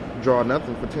draw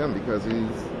nothing for Tim because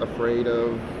he's afraid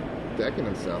of decking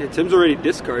himself. Yeah, Tim's already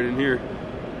discarding here.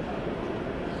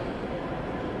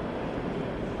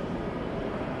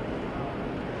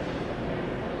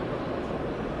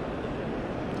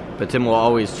 But Tim will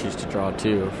always choose to draw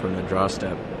 2 from the draw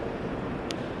step,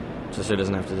 just so he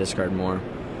doesn't have to discard more.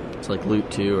 It's like loot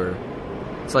 2, or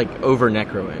it's like over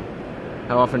necroing.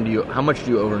 How much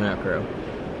do you over necro?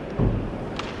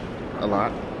 A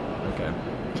lot. Okay,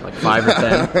 like 5 or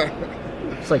 10.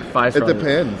 It's like 5. It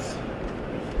depends.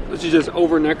 Let's just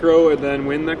over necro and then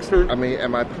win next turn. I mean,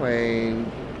 am I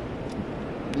playing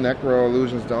Necro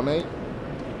Illusions Donate?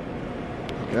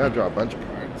 Yeah, I'll draw a bunch of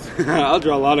cards. I'll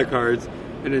draw a lot of cards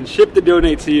and then ship the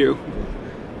donate to you.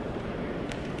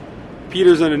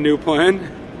 Peter's on a new plan.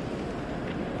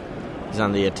 He's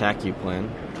on the attack you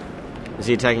plan. Is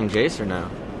he attacking Jace or no?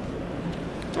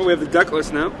 Oh, we have the deck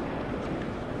list now.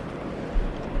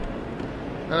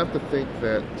 I have to think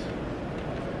that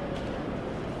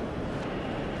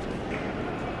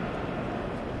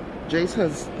Jace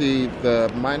has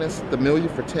the minus the million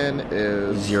for 10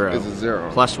 is 0. Is a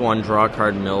 0. +1, draw a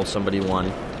card, mill somebody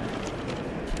 1.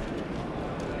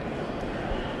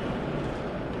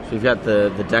 So you've got the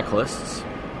deck lists.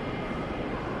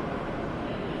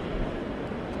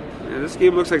 Yeah, this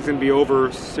game looks like it's going to be over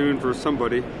soon for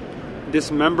somebody.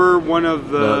 Dismember one of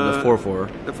The 4/4.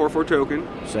 The 4/4 token.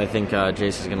 So I think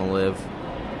Jace is going to live.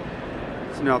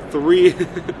 So now 3.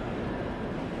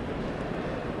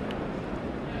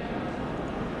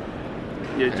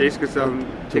 Yeah, Jace gets down,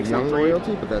 takes to down 1 3.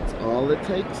 loyalty, but that's all it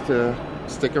takes to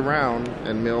stick around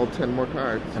and mill 10 more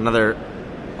cards. Another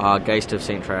Geist of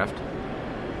St. Traft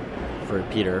for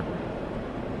Peter.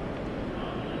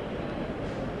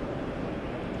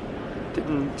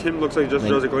 Tim looks like just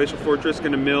draws a Glacial Fortress,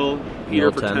 going to mill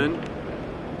Peter Mill for 10. 10.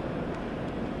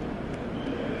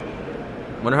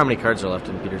 Wonder how many cards are left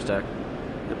in Peter's deck.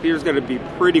 Yeah, Peter's got to be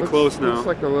pretty close now. Looks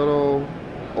like a little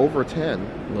over 10.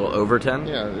 A little over 10?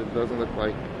 Yeah, it doesn't look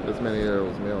like as many of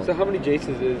those mills. So how many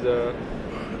Jaces is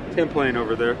Tim playing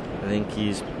over there? I think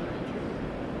he's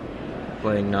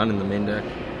playing none in the main deck.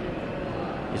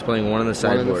 He's playing one in the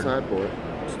One in the sideboard. sideboard.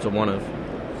 It's a 1 of.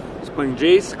 He's playing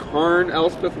Jace, Karn,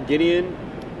 Elspeth, Gideon.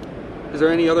 Is there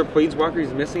any other Planeswalker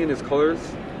he's missing in his colors?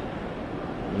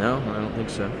 No, I don't think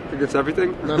so. I think that's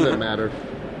everything. None that matter.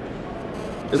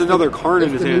 There's another Karn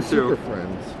in his hand, too. Super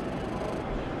Friends.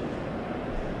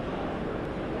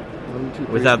 1, 2,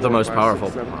 3, Without the 4, most 5, powerful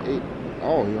 6, 7, pawn. 8.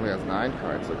 Oh, he only has 9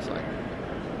 cards, looks like.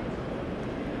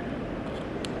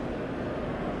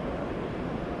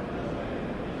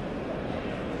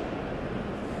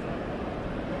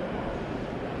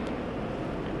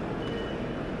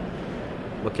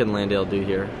 What can Landale do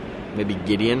here? Maybe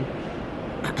Gideon?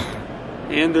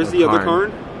 And there's Or the other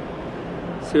Karn.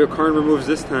 Karn. See what Karn removes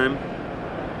this time.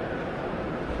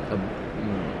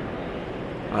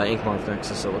 Inkmoth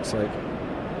Nexus, it looks like.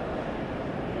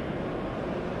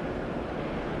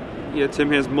 Yeah,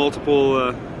 Tim has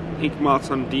multiple Ink Moths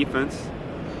on defense.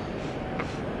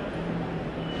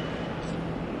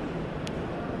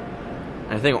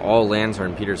 I think all lands are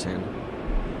in Peter's hand.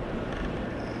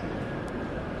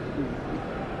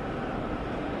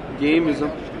 Game is I'm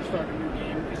just going to start a new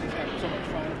game because he's having so much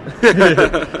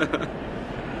fun.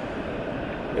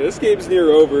 Yeah, this game's near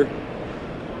over.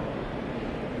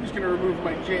 I'm just going to remove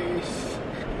my Jace.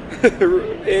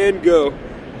 And go.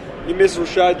 You missed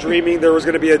Rashad dreaming there was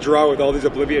going to be a draw with all these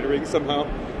Oblivion Rings somehow.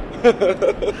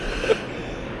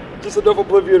 Just enough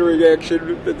Oblivion Ring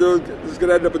action that there's going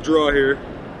to end up a draw here.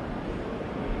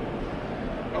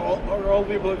 Are all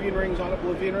the Oblivion Rings on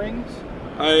Oblivion Rings?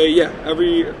 Yeah,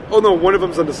 oh no, one of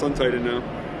them's on the Sun Titan now.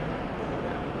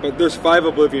 But there's 5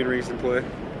 Oblivion Rings in play.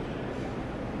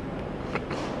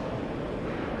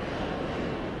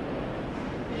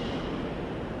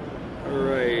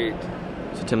 Alright.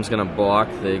 So Tim's going to block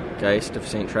the Geist of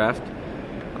St. Traft.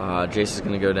 Jace is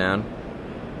going to go down.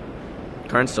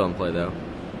 Karn's still in play, though.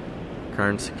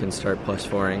 Karn can start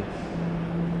 +4ing.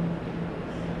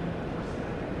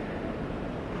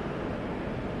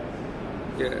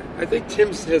 Yeah, I think Tim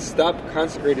has stopped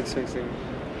consecrated sphinxing.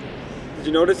 Did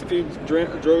you notice if you drove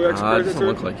It executed doesn't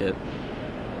look like it.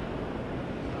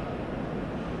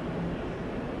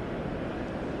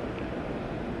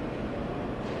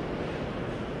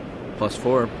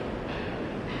 +4.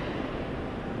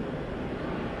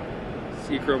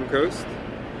 Seachrome Coast.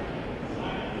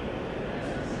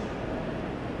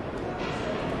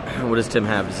 What does Tim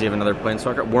have? Does he have another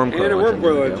Planeswalker? Wormcoil And a Legend. Wormcoil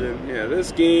There we go. Legend. Yeah,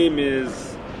 this game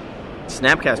is...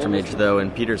 Snapcaster Mage, though,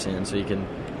 in Peter's hand, so you can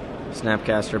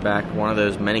Snapcaster back one of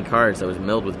those many cards that was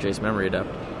milled with Jace Memory Adept.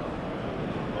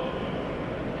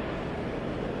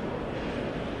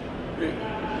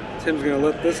 Tim's going to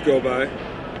let this go by.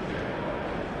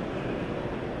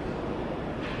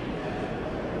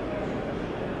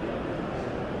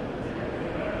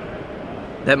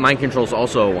 That Mind Control is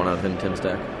also a one-of in Tim's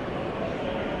deck.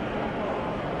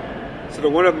 So the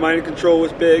one of Mind Control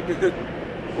was big.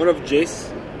 One of Jace.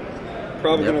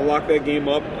 Probably Yep. going to lock that game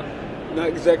up. Not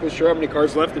exactly sure how many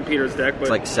cards left in Peter's deck, but It's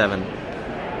like 7.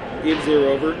 game's 0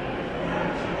 over.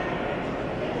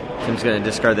 Tim's going to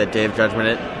discard that Day of Judgment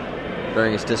it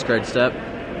during his discard step.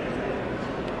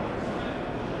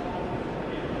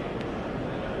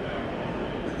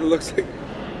 It looks like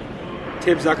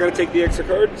Tim's not going to take the extra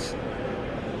cards.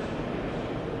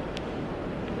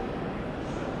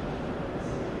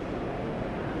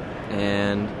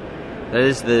 And that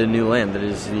is the new land. That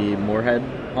is the Moorland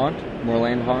Haunt.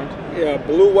 Yeah,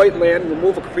 blue-white land.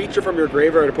 Remove a creature from your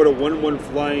graveyard to put a 1/1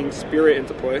 flying spirit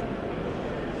into play.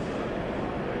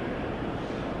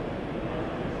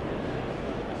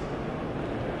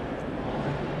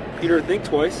 Peter, think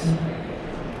twice.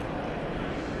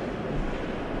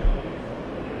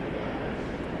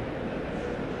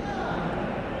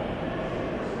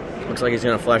 Looks like he's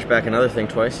going to flash back another thing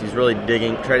twice. He's really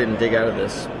trying to dig out of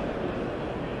this.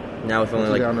 Now with only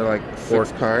like down to like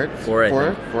 6 cards. Four, I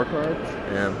think. 4 cards.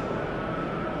 Yeah.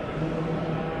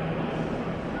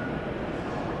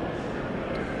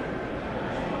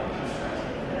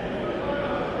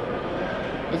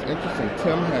 It's interesting.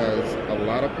 Tim has a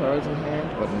lot of cards in hand,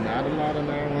 but not a lot of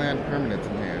non-land permanents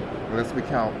in hand. Unless we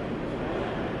count.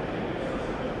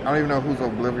 I don't even know who's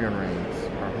Oblivion Rings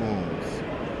or whom's.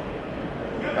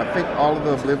 I think all of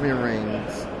the Oblivion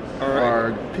Rings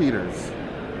are Peter's.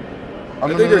 Oh, I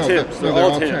think they're Tim's. They're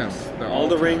all Tim's. All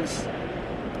the rings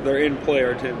they're in play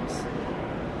are Tim's.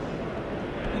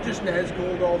 You just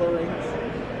Nazgul'd all the rings.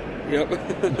 Yep.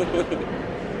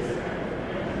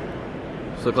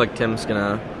 So look like Tim's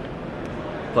gonna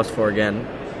 +4 again.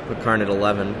 Put Karn at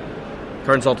 11.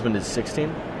 Karn's ultimate is 16.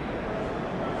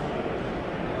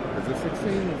 Is it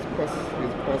 16? He's plus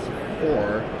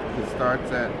 4. He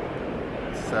starts at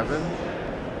 7.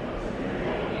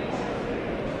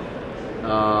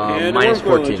 And minus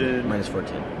Wormcoil 14. Legend. Minus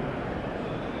 14.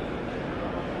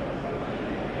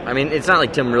 I mean, it's not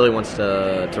like Tim really wants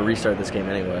to restart this game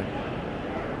anyway.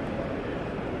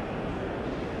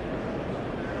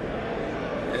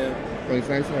 Well, it's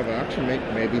nice to have an auction.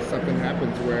 Maybe something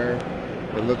happens where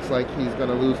it looks like he's going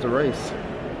to lose the race.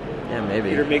 Yeah, maybe.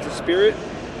 Peter makes a spirit.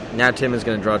 Now Tim is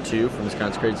going to draw 2 from his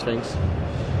Consecrated Sphinx.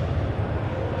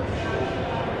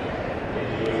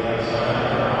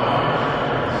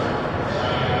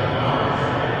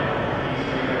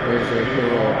 There's a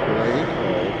hero blade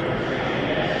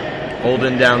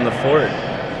Holding down the fort.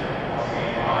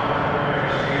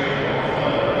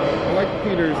 I like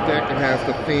Peter's deck. It has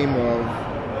the theme of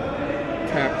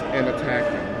tapped and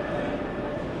attacking.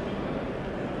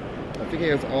 I think he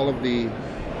has all of the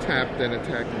tapped and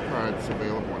attacking cards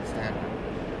available on standard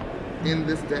in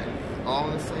this deck, all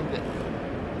in the same deck.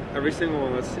 Every single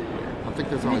one. Let's see. I think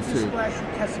there's only Makes a 2. splash with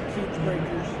Kesset Cage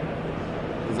Breakers.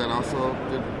 Is that also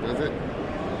does it?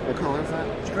 What color is that?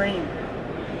 It's green.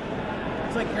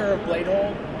 It's like Hero Blade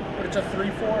Hold, but it's a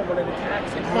 3/4 when it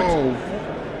attacks. It puts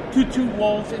 2/2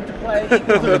 wolves into play.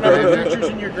 Equals the number of creatures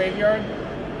in your graveyard.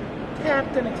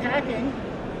 Tapped and attacking.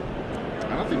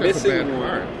 I don't think that's a bad Missing one.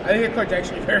 card. I think that card's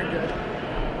actually very good.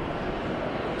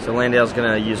 So Landale's going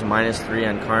to use -3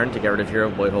 on Karn to get rid of Hero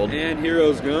Blade Hold. And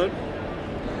Hero's gone.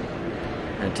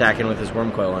 And attacking with his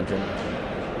Wormcoil Engine.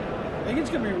 I think it's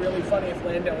going to be really funny if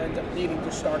Landale ends up needing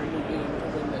to start a new game to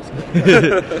win this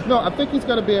game. No, I think he's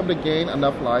going to be able to gain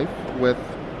enough life with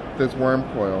this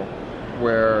Wormcoil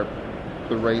where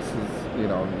the race is,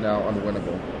 now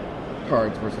unwinnable.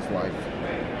 Cards versus life.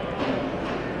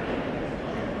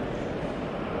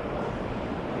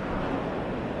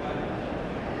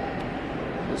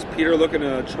 Is Peter looking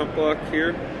to chump block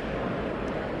here?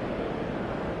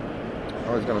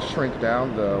 Oh, he's going to shrink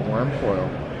down the Wormcoil.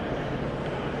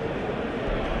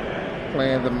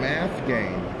 Playing the math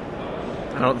game.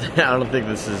 I don't think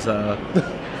this is.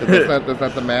 That's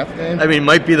not the math game? I mean, it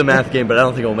might be the math game, but I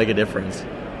don't think it will make a difference.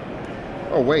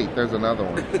 Oh, wait, there's another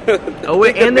one. Oh,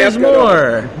 wait, and there's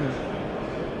more!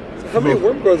 How many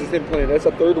worm coils is him playing? That's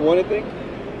a third one, I think?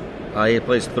 He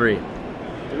plays 3.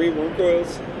 3 worm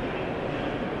coils.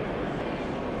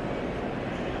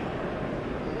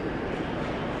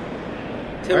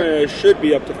 Tim should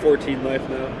be up to 14 life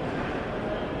now.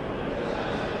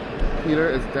 Peter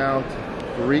is down to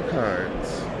 3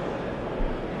 cards.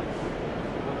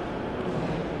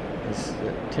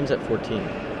 Tim's at 14.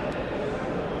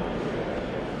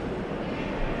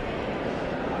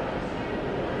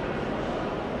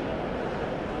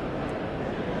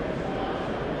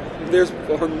 There's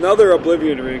another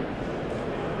Oblivion Ring.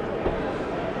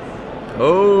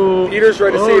 Oh! Peter's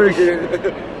trying to save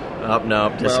again. No,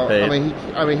 dissipate. Well,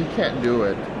 I mean, he can't do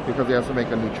it because he has to make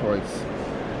a new choice.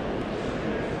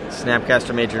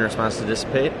 Snapcaster Mage in response to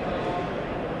dissipate.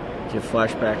 Give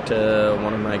flashback to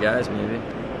one of my guys, maybe.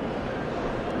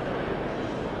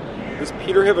 Does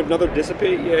Peter have another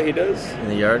dissipate? Yeah, he does. In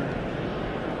the yard?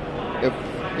 If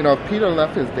Peter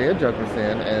left his Day of Judgments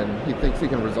in and he thinks he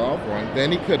can resolve one,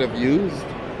 then he could have used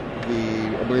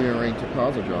the Oblivion Ring to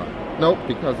cause a draw. Nope,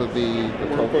 because of the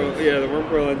tokens. The Worm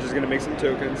Coil Engine is going to make some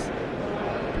tokens.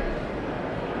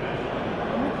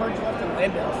 How many cards left in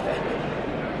Landale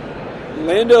standing?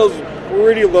 Landale's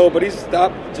pretty low, but he's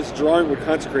stopped just drawing with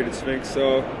Consecrated Sphinx,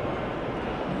 so...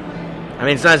 I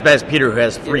mean, it's not as bad as Peter, who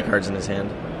has 3 cards in his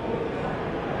hand.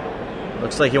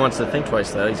 Looks like he wants to think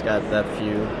twice, though. He's got that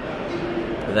few...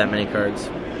 that many cards.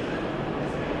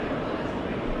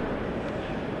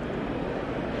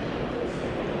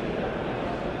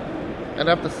 I'd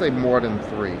have to say more than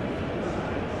 3.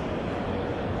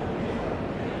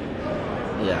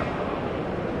 Yeah.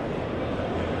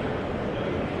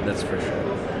 That's for sure.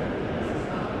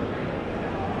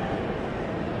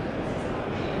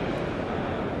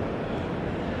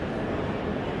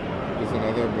 There's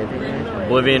another Oblivion Ring?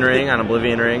 Oblivion Ring on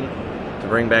Oblivion Ring to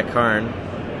bring back Karn.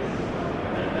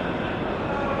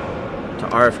 To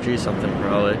RFG something,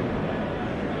 probably.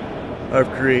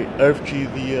 RFG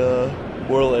the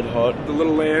Warlord Hot. The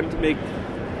little land to make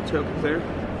tokens there.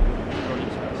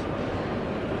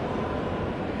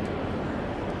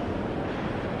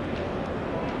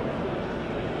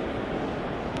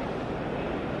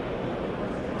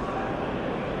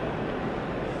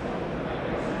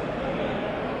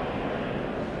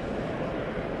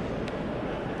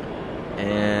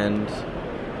 And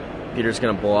Peter's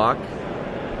going to block.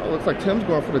 Oh, looks like Tim's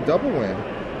going for the double win.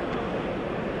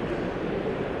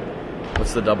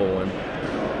 What's the double win?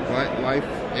 Life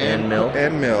and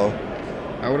mill.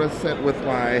 I would have sent with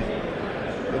my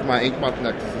Inkmoth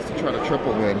Nexus to try to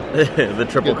triple win. The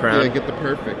triple crown. Yeah, get the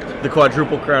perfect. The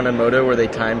quadruple crown and Moto where they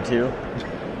time too.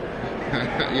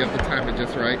 You have to time it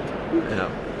just right. Yeah.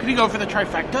 Could he go for the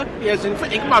trifecta? He has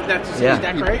Inkmoth Nexus in his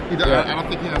deck, right? I don't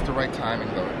think he has the right timing,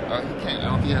 though. He can't. I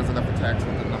don't think he has enough attacks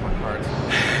with the number of cards.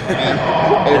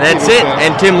 And that's it.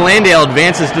 And Tim Landale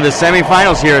advances to the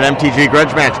semifinals here at MTG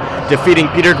Grudge Match, defeating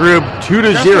Peter Grube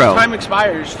 2-0. Time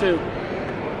expires, too.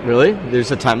 Really? There's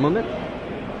a time limit?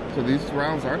 So these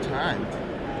rounds are timed.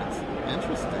 That's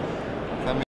interesting.